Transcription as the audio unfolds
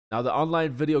Now, the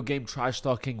online video game trash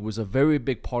talking was a very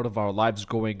big part of our lives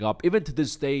growing up. Even to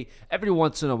this day, every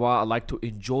once in a while, I like to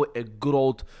enjoy a good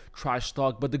old trash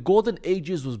talk. But the golden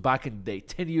ages was back in the day,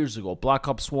 10 years ago. Black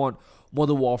Ops 1,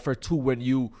 Modern Warfare 2, when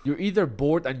you're either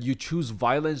bored and you choose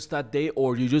violence that day,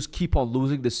 or you just keep on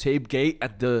losing the same game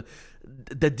and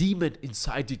the demon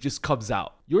inside you just comes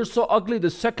out. You're so ugly. The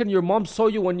second your mom saw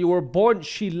you when you were born,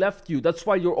 she left you. That's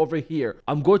why you're over here.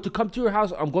 I'm going to come to your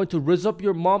house. I'm going to rizz up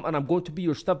your mom, and I'm going to be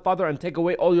your stepfather and take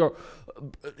away all your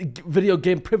video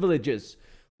game privileges.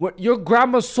 When your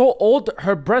grandma's so old,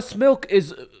 her breast milk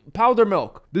is powder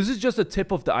milk. This is just a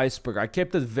tip of the iceberg. I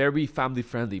kept it very family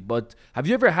friendly. But have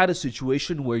you ever had a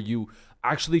situation where you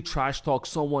actually trash talk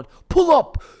someone? Pull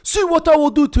up. See what I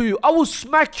will do to you. I will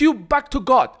smack you back to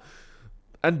God.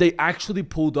 And they actually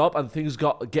pulled up, and things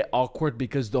get awkward,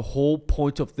 because the whole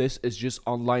point of this is just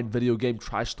online video game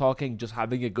trash talking, just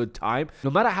having a good time.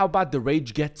 No matter how bad the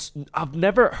rage gets, I've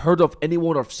never heard of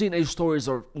anyone or seen any stories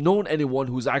or known anyone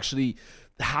who's actually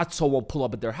had someone pull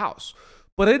up at their house.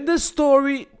 But in this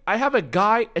story, I have a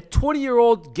guy, a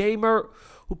 20-year-old gamer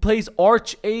who plays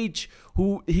Archage,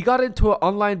 who he got into an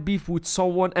online beef with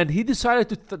someone, and he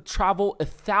decided to travel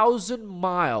 1,000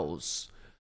 miles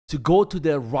to go to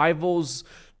their rival's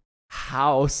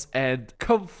house and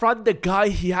confront the guy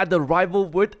he had a rival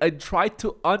with and try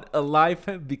to unalive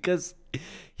him because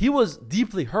he was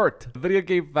deeply hurt. The video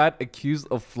game fan accused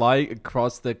of flying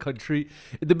across the country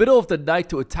in the middle of the night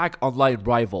to attack online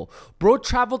rival. Bro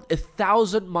traveled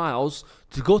 1,000 miles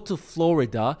to go to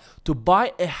Florida to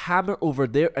buy a hammer over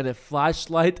there and a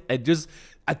flashlight, and just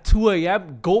at 2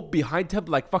 a.m. go behind him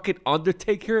like fucking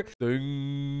Undertaker.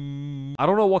 Ding. I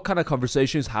don't know what kind of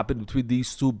conversations happened between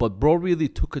these two, but bro really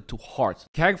took it to heart.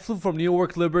 Kang flew from New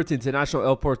York Liberty International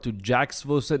Airport to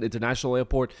Jacksonville International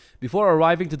Airport before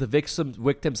arriving to the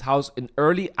victim's house in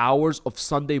early hours of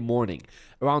Sunday morning,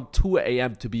 around 2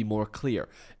 a.m. to be more clear.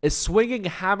 A swinging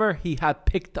hammer he had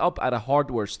picked up at a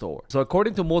hardware store. So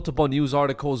according to multiple news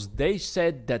articles, they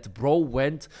said that bro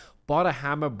went, bought a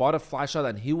hammer, bought a flashlight,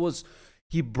 and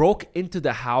he broke into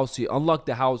the house. He unlocked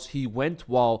the house. He went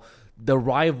while the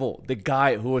rival, the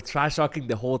guy who was trash talking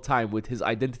the whole time, with his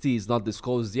identity is not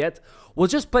disclosed yet, was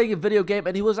just playing a video game,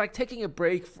 and he was like taking a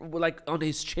break like on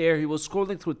his chair. He was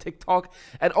scrolling through TikTok,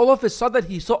 and all of a sudden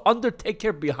he saw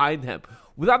Undertaker behind him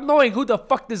without knowing who the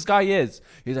fuck this guy is.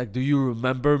 He's like, "Do you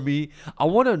remember me?" I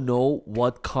want to know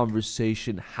what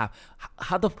conversation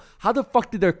how the fuck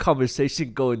did their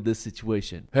conversation go in this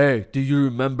situation? "Hey, do you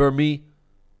remember me?"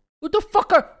 "What the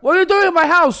fuck what are you doing in my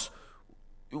house?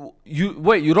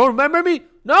 Wait, you don't remember me?"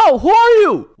 "No, who are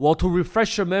you?" "Well, to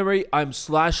refresh your memory, I'm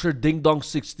Slasher Ding Dong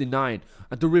 69.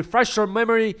 And to refresh your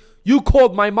memory, you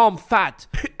called my mom fat."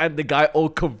 And the guy all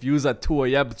confused at 2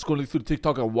 a.m. scrolling through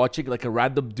TikTok and watching like a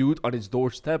random dude on his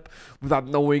doorstep without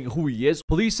knowing who he is.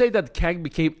 Police say that Kang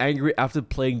became angry after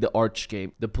playing the Arch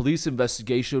game. The police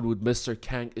investigation with Mr.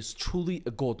 Kang is truly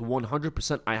a gold.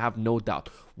 100%, I have no doubt.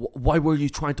 Why were you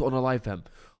trying to unalive him?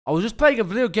 "I was just playing a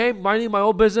video game, minding my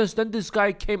own business. Then this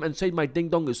guy came and said my ding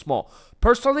dong is small.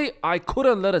 Personally, I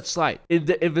couldn't let it slide." In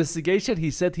the investigation, he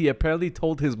said he apparently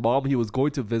told his mom he was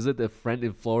going to visit a friend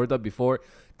in Florida before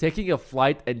taking a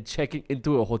flight and checking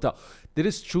into a hotel. That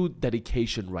is true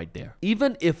dedication right there.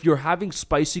 Even if you're having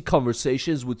spicy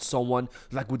conversations with someone,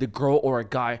 like with a girl or a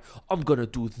guy, "I'm gonna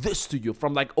do this to you,"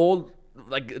 from like all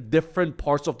like different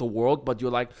parts of the world, but you're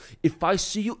like, "If I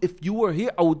see you, if you were here,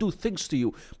 I would do things to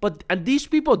you." And these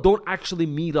people don't actually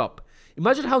meet up.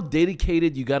 Imagine how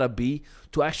dedicated you gotta be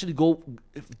to actually go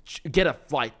get a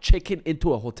flight, check in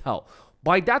into a hotel.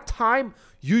 By that time,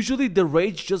 usually the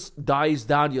rage just dies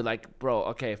down. You're like, "Bro,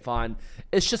 okay, fine.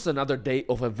 It's just another day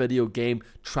of a video game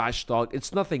trash talk.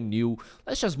 It's nothing new.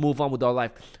 Let's just move on with our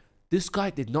life." This guy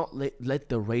did not let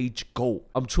the rage go.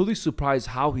 I'm truly surprised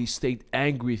how he stayed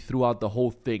angry throughout the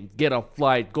whole thing. Get a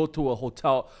flight, go to a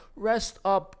hotel, rest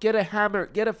up, get a hammer,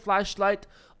 get a flashlight.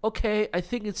 "Okay, I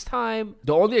think it's time."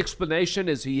 The only explanation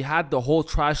is he had the whole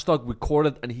trash talk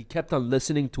recorded and he kept on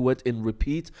listening to it in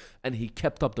repeat, and he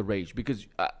kept up the rage. Because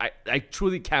I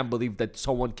truly can't believe that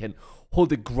someone can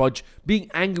hold a grudge being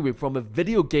angry from a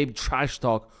video game trash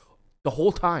talk the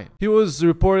whole time. He was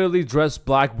reportedly dressed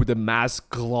black with a mask,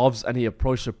 gloves, and he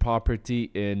approached the property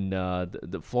in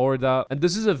the Florida. And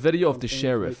this is a video of the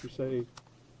sheriff. Make you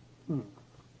say,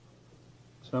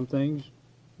 Some things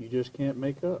you just can't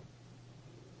make up.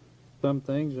 Some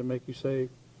things that make you say,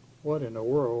 "What in the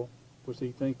world was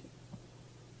he thinking?"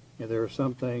 And there are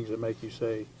some things that make you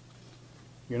say,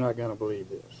 "You're not going to believe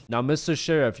this." Now, Mr.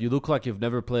 Sheriff, you look like you've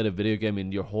never played a video game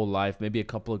in your whole life. Maybe a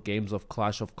couple of games of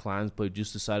Clash of Clans, but you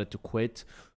just decided to quit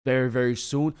very, very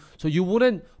soon. So you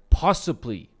wouldn't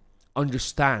possibly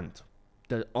understand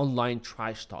the online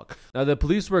trash talk. Now, the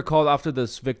police were called after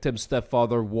this victim's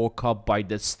stepfather woke up by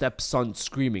the stepson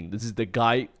screaming. This is the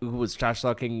guy who was trash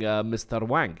talking Mr.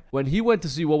 Wang. When he went to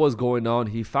see what was going on,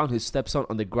 he found his stepson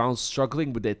on the ground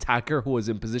struggling with the attacker who was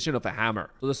in position of a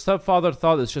hammer. So the stepfather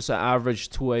thought it's just an average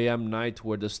 2 a.m. night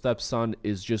where the stepson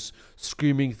is just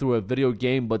screaming through a video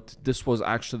game, but this was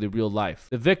actually real life.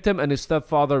 The victim and his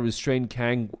stepfather restrained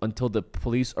Kang until the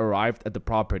police arrived at the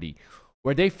property,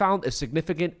 where they found a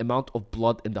significant amount of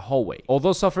blood in the hallway.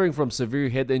 Although suffering from severe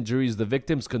head injuries, the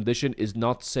victim's condition is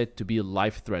not said to be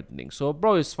life-threatening. So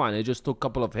bro is fine, he just took a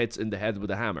couple of hits in the head with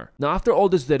a hammer. Now after all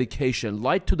this dedication,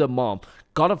 lied to the mom,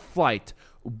 got a flight,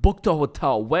 booked a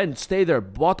hotel, went, stayed there,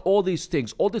 bought all these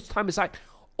things, all this time aside,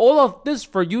 all of this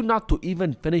for you not to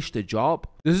even finish the job?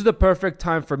 This is the perfect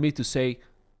time for me to say,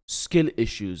 skill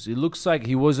issues. It looks like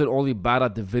he wasn't only bad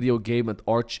at the video game at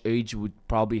Arch age, who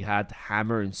probably had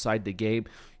hammer inside the game.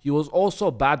 He was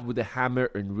also bad with the hammer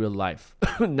in real life.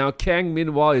 Now Kang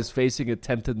meanwhile is facing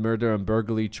attempted murder and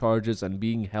burglary charges and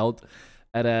being held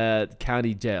at a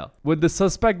county jail. When the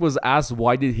suspect was asked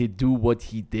why did he do what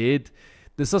he did,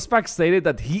 the suspect stated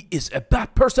that he is a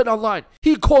bad person online.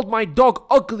 He called my dog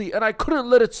ugly and I couldn't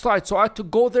let it slide, so I had to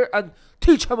go there and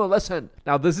teach him a lesson.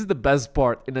 Now this is the best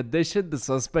part. In addition, the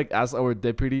suspect asked our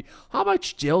deputy how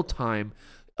much jail time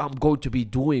I'm going to be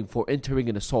doing for entering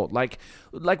an assault. Like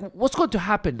what's going to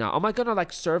happen now? Am I gonna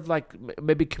like serve like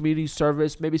maybe community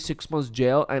service, maybe 6 months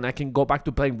jail, and I can go back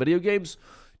to playing video games?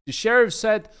 The sheriff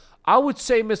said, I would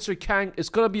say, Mr. Kang, it's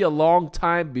gonna be a long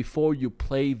time before you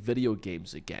play video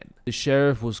games again. The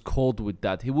sheriff was cold with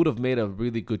that. He would have made a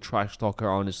really good trash talker,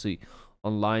 honestly,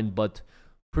 online, but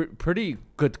pretty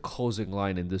good closing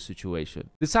line in this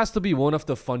situation. This has to be one of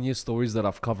the funniest stories that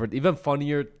I've covered, even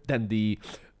funnier than the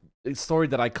story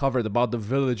that I covered about the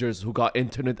villagers who got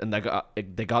internet and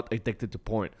they got addicted to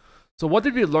porn. So what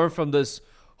did we learn from this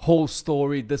whole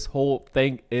story, this whole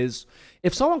thing is,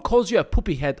 if someone calls you a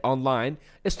poopy head online,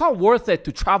 it's not worth it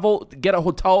to travel, get a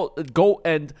hotel, go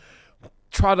and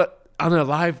try to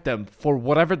unalive them for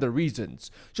whatever the reasons.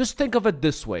 Just think of it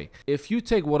this way. If you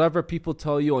take whatever people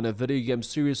tell you on a video game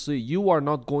seriously, you are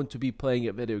not going to be playing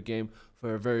a video game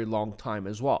for a very long time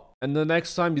as well. And the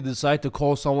next time you decide to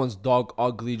call someone's dog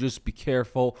ugly, just be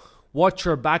careful. Watch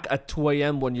your back at 2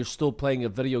 a.m. when you're still playing a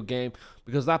video game,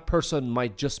 because that person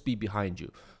might just be behind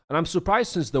you. And I'm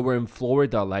surprised, since they were in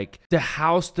Florida, like the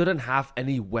house didn't have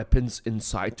any weapons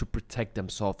inside to protect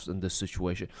themselves in this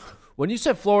situation. When you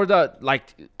said Florida,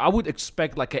 like I would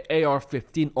expect like an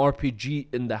AR-15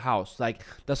 RPG in the house. Like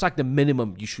that's like the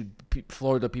minimum you should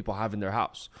Florida people have in their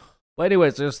house. But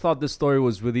anyways, I just thought this story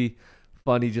was really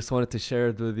funny. Just wanted to share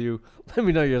it with you. Let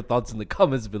me know your thoughts in the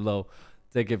comments below.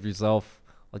 Take care of yourself.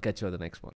 I'll catch you on the next one.